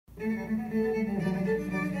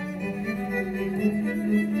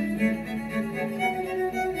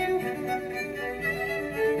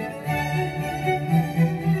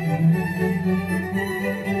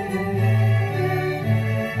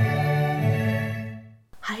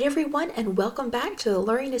Hi everyone, and welcome back to the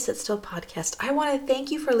Learning to Sit Still podcast. I want to thank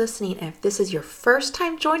you for listening, and if this is your first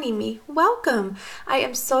time joining me, welcome! I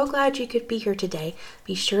am so glad you could be here today.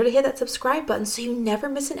 Be sure to hit that subscribe button so you never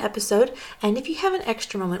miss an episode, and if you have an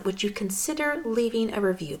extra moment, would you consider leaving a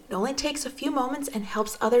review? It only takes a few moments and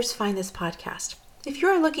helps others find this podcast. If you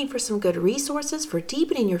are looking for some good resources for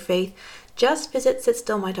deepening your faith, just visit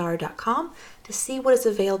sitstillmydaughter.com to see what is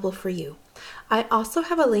available for you. I also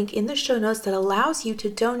have a link in the show notes that allows you to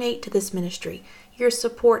donate to this ministry. Your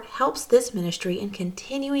support helps this ministry in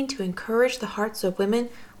continuing to encourage the hearts of women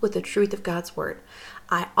with the truth of God's Word.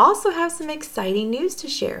 I also have some exciting news to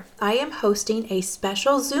share. I am hosting a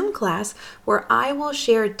special Zoom class where I will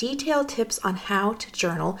share detailed tips on how to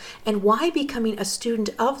journal and why becoming a student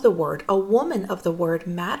of the Word, a woman of the Word,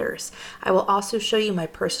 matters. I will also show you my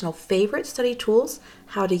personal favorite study tools,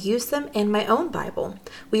 how to use them, and my own Bible.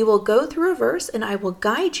 We will go through a verse and I will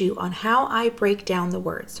guide you on how I break down the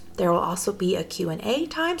words. There will also be a Q&A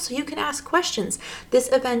time so you can ask questions.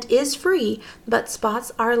 This event is free, but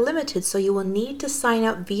spots are limited, so you will need to sign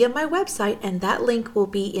up via my website, and that link will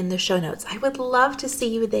be in the show notes. I would love to see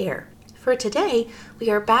you there. For today, we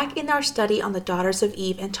are back in our study on the daughters of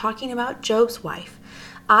Eve and talking about Job's wife.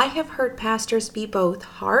 I have heard pastors be both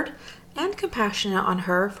hard and compassionate on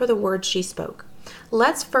her for the words she spoke.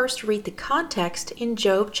 Let's first read the context in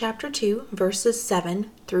Job chapter 2, verses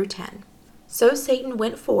 7 through 10. So Satan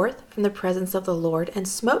went forth from the presence of the Lord and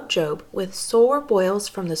smote Job with sore boils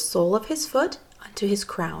from the sole of his foot unto his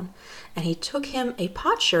crown. And he took him a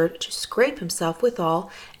potsherd to scrape himself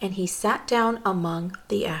withal, and he sat down among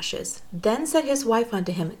the ashes. Then said his wife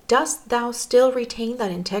unto him, Dost thou still retain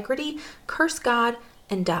thine integrity? Curse God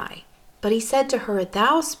and die. But he said to her,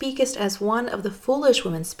 Thou speakest as one of the foolish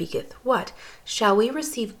women speaketh. What? Shall we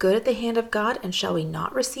receive good at the hand of God, and shall we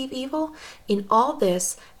not receive evil? In all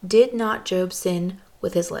this did not Job sin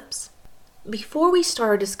with his lips. Before we start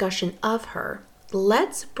our discussion of her,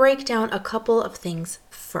 let's break down a couple of things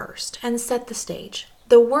first and set the stage.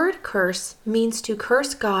 The word curse means to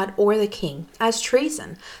curse God or the king as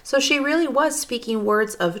treason. So she really was speaking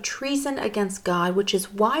words of treason against God, which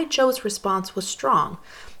is why Job's response was strong.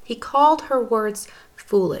 He called her words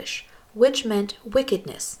foolish, which meant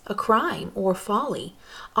wickedness, a crime, or folly.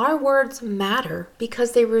 Our words matter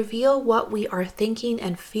because they reveal what we are thinking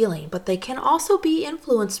and feeling, but they can also be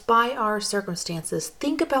influenced by our circumstances.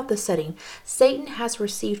 Think about the setting. Satan has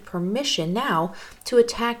received permission now to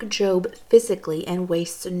attack Job physically and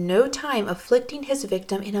wastes no time afflicting his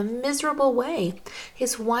victim in a miserable way.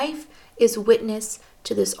 His wife is witness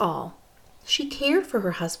to this all. She cared for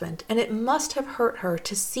her husband, and it must have hurt her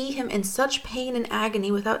to see him in such pain and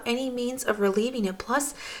agony without any means of relieving it.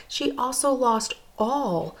 Plus, she also lost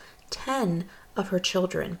all 10 of her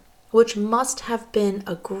children, which must have been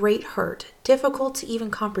a great hurt, difficult to even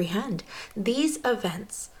comprehend. These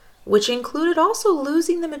events, which included also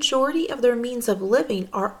losing the majority of their means of living,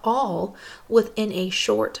 are all within a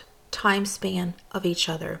short time span of each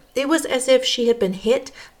other. It was as if she had been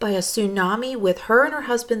hit by a tsunami, with her and her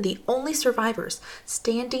husband the only survivors,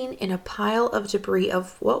 standing in a pile of debris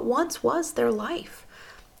of what once was their life.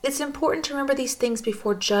 It's important to remember these things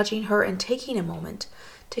before judging her and taking a moment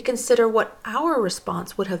to consider what our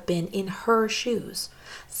response would have been in her shoes.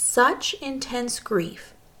 Such intense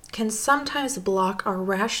grief can sometimes block our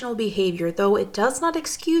rational behavior, though it does not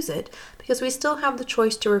excuse it, because we still have the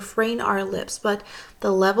choice to refrain our lips, but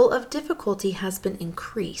the level of difficulty has been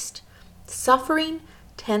increased. Suffering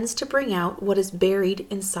tends to bring out what is buried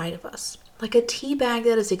inside of us. Like a tea bag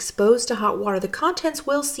that is exposed to hot water, the contents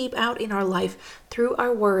will seep out in our life through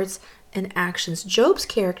our words and actions. Job's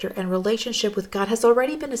character and relationship with God has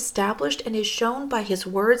already been established and is shown by his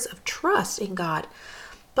words of trust in God.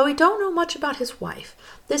 But we don't know much about his wife.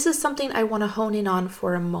 This is something I want to hone in on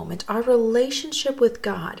for a moment. Our relationship with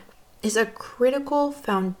God is a critical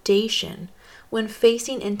foundation when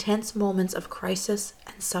facing intense moments of crisis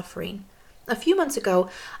and suffering. A few months ago,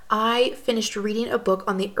 I finished reading a book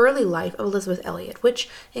on the early life of Elisabeth Elliot, which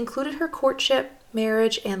included her courtship,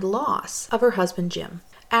 marriage, and loss of her husband Jim.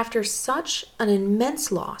 After such an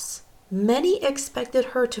immense loss, many expected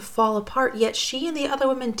her to fall apart, yet she and the other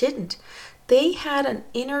women didn't. They had an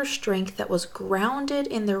inner strength that was grounded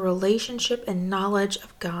in their relationship and knowledge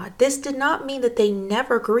of God. This did not mean that they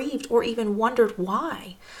never grieved or even wondered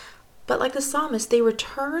why. But like the psalmist, they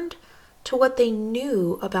returned to what they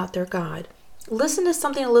knew about their God. Listen to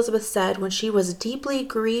something Elizabeth said when she was deeply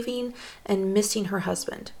grieving and missing her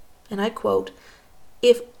husband. And I quote,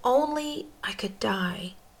 "If only I could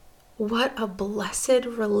die. What a blessed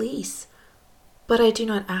release. But I do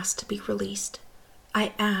not ask to be released.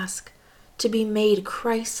 I ask to be made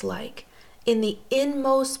Christ-like in the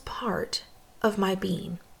inmost part of my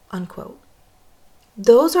being." Unquote.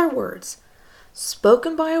 Those are words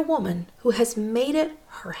spoken by a woman who has made it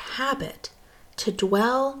her habit to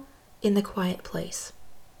dwell in the quiet place.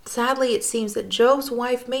 Sadly, it seems that Job's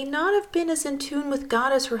wife may not have been as in tune with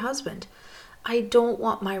God as her husband. I don't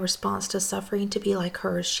want my response to suffering to be like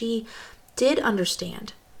hers. She did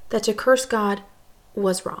understand that to curse God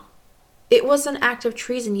was wrong. It was an act of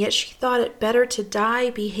treason, yet she thought it better to die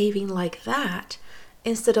behaving like that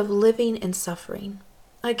instead of living in suffering.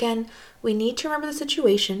 Again, we need to remember the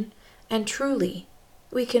situation, and truly,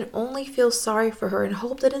 we can only feel sorry for her and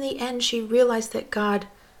hope that in the end she realized that God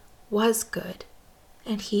was good,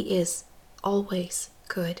 and He is always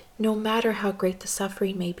good. No matter how great the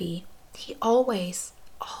suffering may be, He always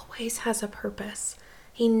has a purpose.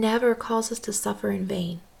 He never calls us to suffer in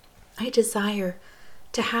vain. I desire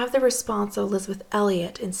to have the response of Elisabeth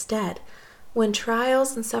Elliot instead when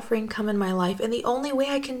trials and suffering come in my life, and the only way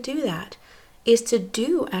I can do that is to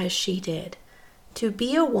do as she did, to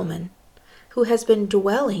be a woman who has been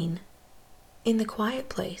dwelling in the quiet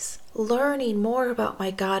place, learning more about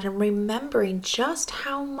my God and remembering just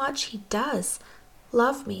how much He does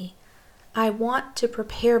love me. I want to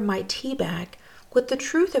prepare my tea bag with the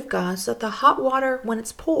truth of God so that the hot water, when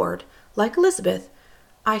it's poured, like Elizabeth,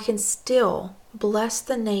 I can still bless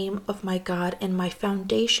the name of my God and my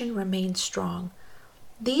foundation remains strong.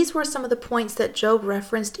 These were some of the points that Job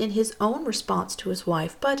referenced in his own response to his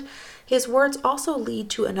wife, but his words also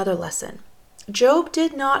lead to another lesson. Job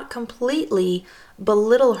did not completely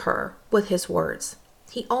belittle her with his words.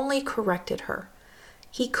 He only corrected her.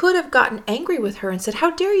 He could have gotten angry with her and said,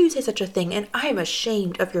 "How dare you say such a thing, and I am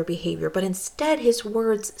ashamed of your behavior." But instead, his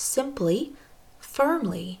words simply,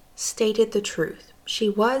 firmly stated the truth. She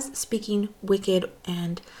was speaking wicked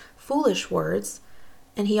and foolish words,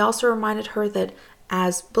 and he also reminded her that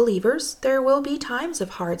as believers, there will be times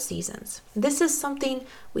of hard seasons. This is something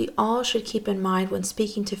we all should keep in mind when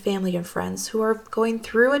speaking to family and friends who are going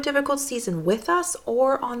through a difficult season with us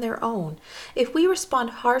or on their own. If we respond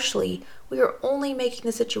harshly, we are only making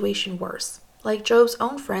the situation worse. Like Job's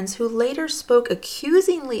own friends who later spoke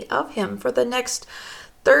accusingly of him for the next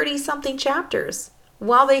 30-something chapters.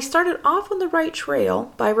 While they started off on the right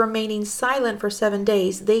trail by remaining silent for 7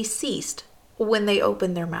 days, they ceased when they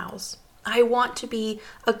opened their mouths. I want to be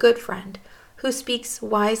a good friend who speaks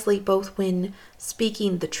wisely both when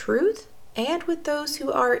speaking the truth and with those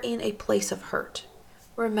who are in a place of hurt.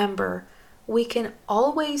 Remember, we can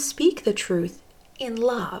always speak the truth in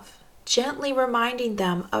love, gently reminding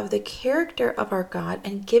them of the character of our God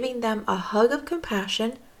and giving them a hug of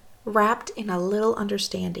compassion wrapped in a little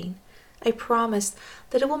understanding. I promise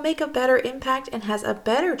that it will make a better impact and has a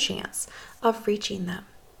better chance of reaching them.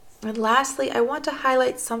 And lastly, I want to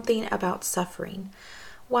highlight something about suffering.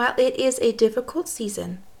 While it is a difficult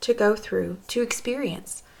season to go through, to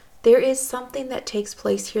experience, there is something that takes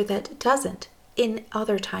place here that doesn't in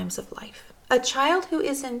other times of life. A child who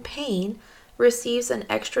is in pain receives an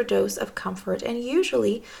extra dose of comfort, and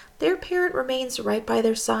usually their parent remains right by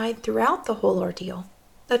their side throughout the whole ordeal.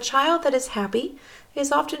 A child that is happy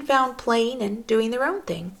is often found playing and doing their own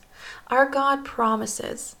thing. Our God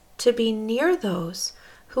promises to be near those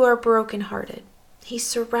who are brokenhearted. He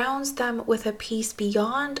surrounds them with a peace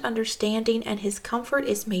beyond understanding, and His comfort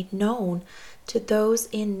is made known to those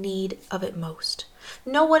in need of it most.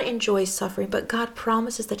 No one enjoys suffering, but God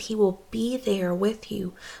promises that He will be there with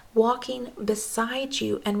you, walking beside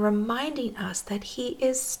you and reminding us that He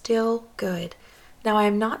is still good. Now, I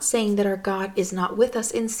am not saying that our God is not with us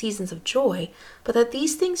in seasons of joy, but that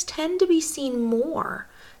these things tend to be seen more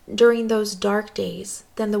during those dark days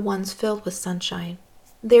than the ones filled with sunshine.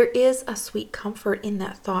 There is a sweet comfort in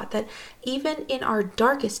that thought that even in our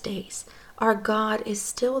darkest days, our God is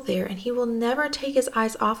still there, and He will never take His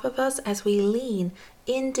eyes off of us as we lean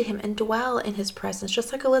into Him and dwell in His presence,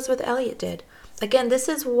 just like Elisabeth Elliot did. Again, this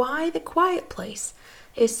is why the quiet place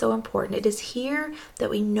is so important. It is here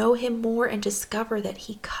that we know Him more and discover that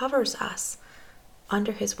He covers us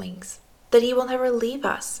under His wings, that He will never leave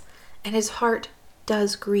us, and His heart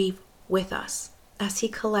does grieve with us as He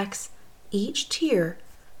collects each tear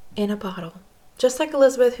in a bottle. Just like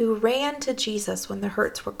Elizabeth, who ran to Jesus when the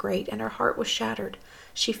hurts were great and her heart was shattered.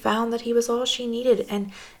 She found that He was all she needed,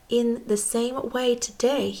 and in the same way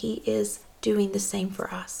today, He is doing the same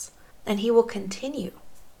for us. And He will continue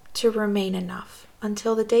to remain enough.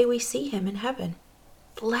 until the day we see him in heaven.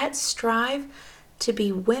 Let's strive to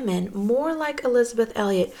be women more like Elisabeth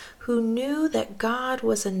Elliot, who knew that God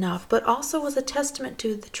was enough, but also was a testament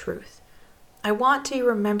to the truth. I want to be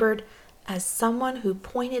remembered as someone who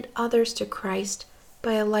pointed others to Christ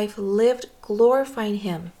by a life lived glorifying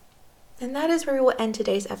him. And that is where we will end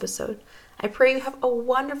today's episode. I pray you have a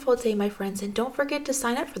wonderful day, my friends, and don't forget to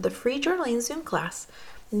sign up for the free journaling Zoom class.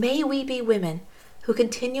 May we be women who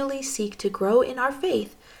continually seek to grow in our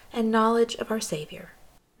faith and knowledge of our Savior.